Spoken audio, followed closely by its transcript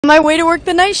On my way to work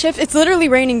the night shift, it's literally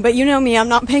raining, but you know me, I'm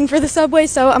not paying for the subway,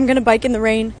 so I'm gonna bike in the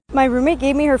rain. My roommate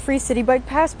gave me her free city bike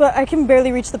pass, but I can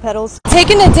barely reach the pedals.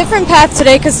 Taking a different path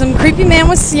today because some creepy man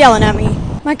was yelling at me.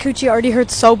 My coochie already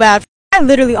hurts so bad. I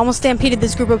literally almost stampeded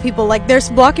this group of people. Like, they're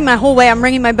blocking my whole way. I'm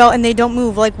ringing my bell and they don't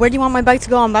move. Like, where do you want my bike to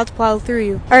go? I'm about to plow through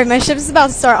you. Alright, my shift is about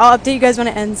to start. I'll update you guys when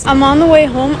it ends. I'm on the way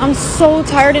home. I'm so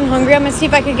tired and hungry. I'm gonna see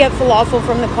if I could get falafel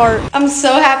from the cart. I'm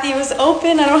so happy it was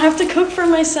open. I don't have to cook for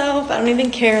myself. I don't even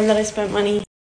care that I spent money.